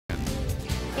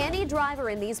Any driver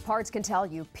in these parts can tell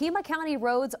you Pima County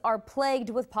roads are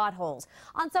plagued with potholes.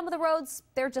 On some of the roads,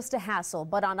 they're just a hassle,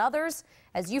 but on others,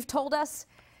 as you've told us,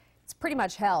 it's pretty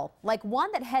much hell. Like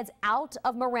one that heads out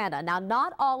of Marana. Now,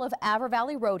 not all of Avra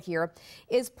Valley Road here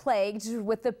is plagued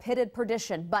with the pitted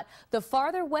perdition, but the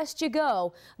farther west you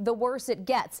go, the worse it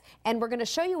gets. And we're going to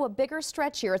show you a bigger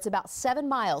stretch here. It's about 7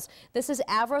 miles. This is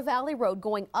Avra Valley Road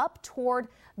going up toward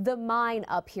the mine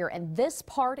up here, and this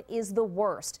part is the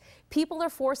worst. People are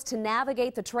forced to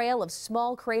navigate the trail of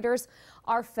small craters,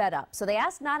 are fed up. So they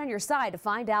asked Not on Your Side to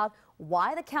find out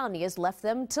why the county has left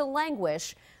them to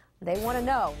languish. They want to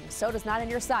know, and so does Not on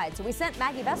Your Side. So we sent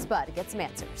Maggie Vespa to get some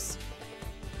answers.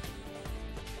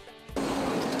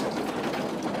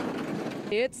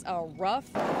 It's a rough,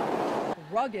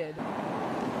 rugged,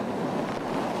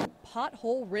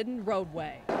 pothole-ridden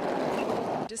roadway.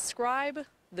 Describe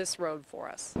this road for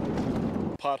us.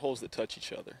 Potholes that touch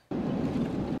each other,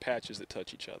 patches that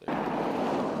touch each other.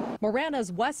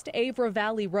 Marana's West Avra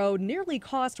Valley Road nearly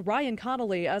cost Ryan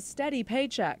Connolly a steady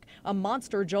paycheck. A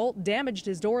monster jolt damaged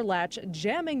his door latch,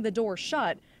 jamming the door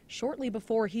shut shortly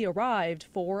before he arrived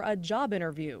for a job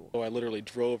interview. So I literally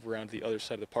drove around to the other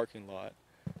side of the parking lot,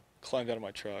 climbed out of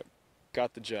my truck,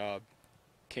 got the job,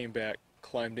 came back,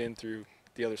 climbed in through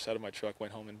the other side of my truck,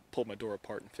 went home and pulled my door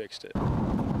apart and fixed it.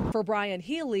 For Brian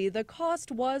Healy, the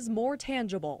cost was more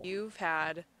tangible. You've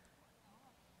had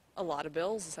a lot of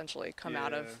bills essentially come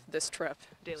out of this trip,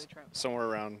 daily trip. Somewhere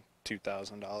around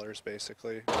 $2,000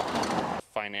 basically.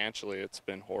 Financially, it's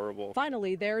been horrible.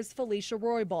 Finally, there's Felicia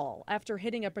Roybal. After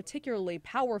hitting a particularly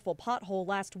powerful pothole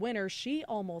last winter, she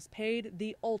almost paid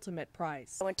the ultimate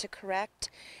price. I went to correct,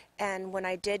 and when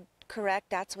I did correct,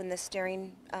 that's when the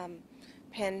steering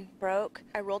pin broke.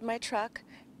 I rolled my truck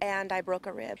and I broke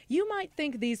a rib. You might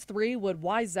think these three would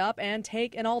wise up and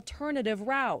take an alternative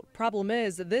route. Problem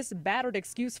is, this battered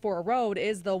excuse for a road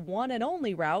is the one and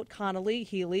only route Connolly,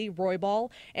 Healy,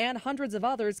 Roybal, and hundreds of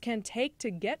others can take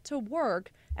to get to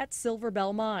work at Silver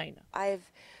Bell Mine.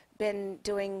 I've been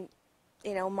doing,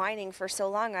 mining for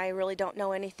so long, I really don't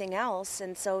know anything else,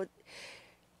 and so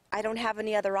I don't have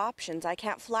any other options. I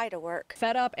can't fly to work.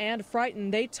 Fed up and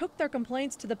frightened, they took their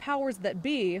complaints to the powers that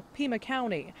be, Pima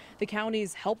County. The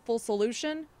county's helpful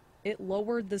solution? It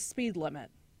lowered the speed limit.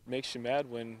 Makes you mad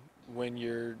when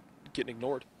you're getting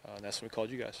ignored. That's when we called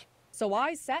you guys. So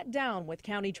I sat down with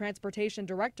County Transportation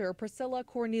Director Priscilla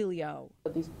Cornelio.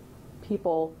 These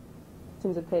people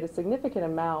seem to have paid a significant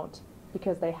amount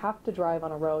because they have to drive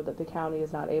on a road that the county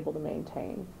is not able to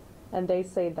maintain. And they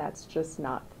say that's just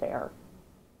not fair.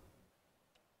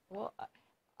 Well,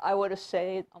 I would have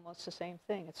said almost the same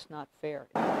thing. It's not fair.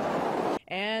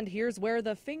 And here's where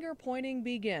the finger pointing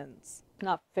begins. It's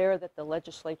not fair that the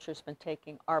legislature's been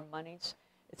taking our monies.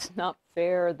 It's not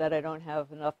fair that I don't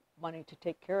have enough money to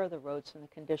take care of the roads in the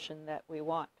condition that we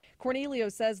want. Cornelio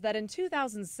says that in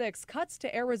 2006, cuts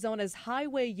to Arizona's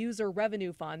highway user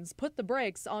revenue funds put the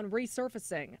brakes on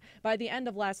resurfacing. By the end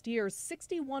of last year,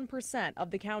 61% of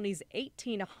the county's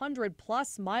 1,800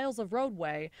 plus miles of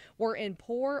roadway were in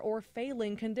poor or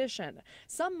failing condition.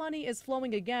 Some money is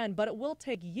flowing again, but it will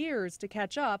take years to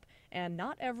catch up, and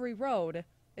not every road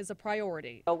is a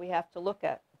priority. So we have to look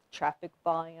at traffic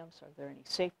volumes. Are there any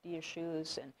safety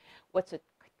issues, and what's it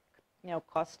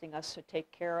costing us to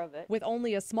take care of it? With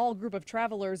only a small group of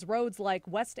travelers, roads like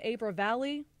West Avra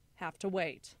Valley have to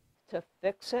wait. To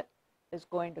fix it is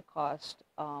going to cost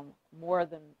more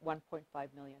than $1.5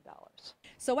 million.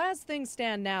 So as things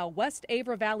stand now, West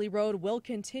Avra Valley Road will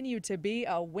continue to be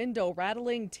a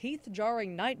window-rattling,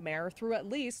 teeth-jarring nightmare through at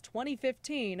least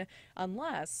 2015,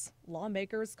 unless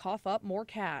lawmakers cough up more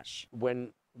cash.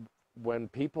 When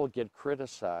people get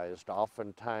criticized,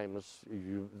 oftentimes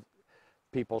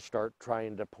people start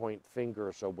trying to point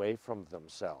fingers away from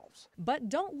themselves. But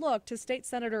don't look to State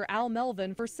Senator Al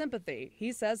Melvin for sympathy.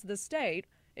 He says the state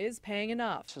is paying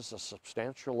enough. This is a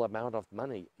substantial amount of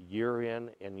money, year in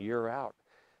and year out,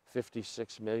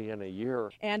 $56 million a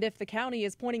year. And if the county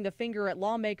is pointing the finger at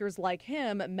lawmakers like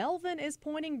him, Melvin is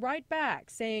pointing right back,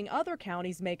 saying other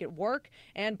counties make it work,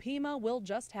 and Pima will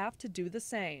just have to do the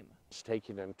same. It's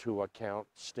taking into account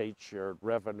state shared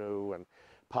revenue and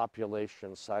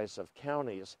population size of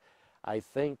counties. I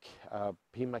think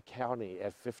Pima County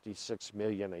at $56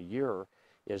 million a year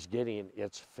is getting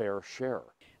its fair share.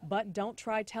 But don't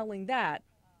try telling that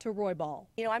to Roybal.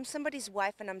 I'm somebody's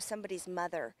wife and I'm somebody's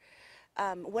mother.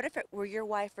 What if it were your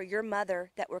wife or your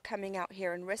mother that were coming out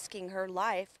here and risking her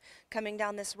life coming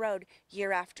down this road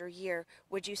year after year?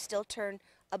 Would you still turn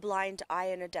a blind eye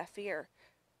and a deaf ear?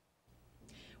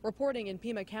 Reporting in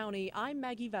Pima County, I'm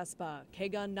Maggie Vespa,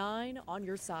 KGUN-9 on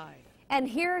your side. And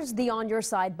here's the on your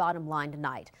side bottom line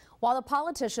tonight. While the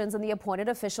politicians and the appointed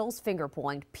officials finger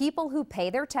point, people who pay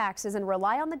their taxes and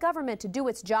rely on the government to do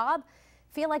its job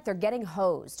feel like they're getting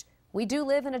hosed. We do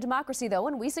live in a democracy, though,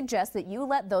 and we suggest that you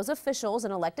let those officials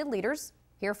and elected leaders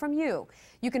hear from you.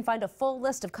 You can find a full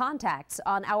list of contacts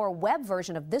on our web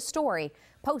version of this story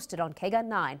posted on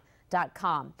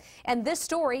KGUN-9.com. And this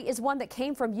story is one that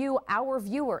came from you, our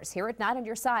viewers. Here at Night on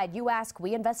Your Side, you ask,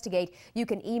 we investigate. You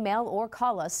can email or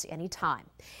call us anytime.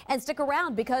 And stick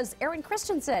around because Aaron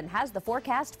Christensen has the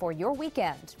forecast for your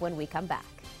weekend when we come back.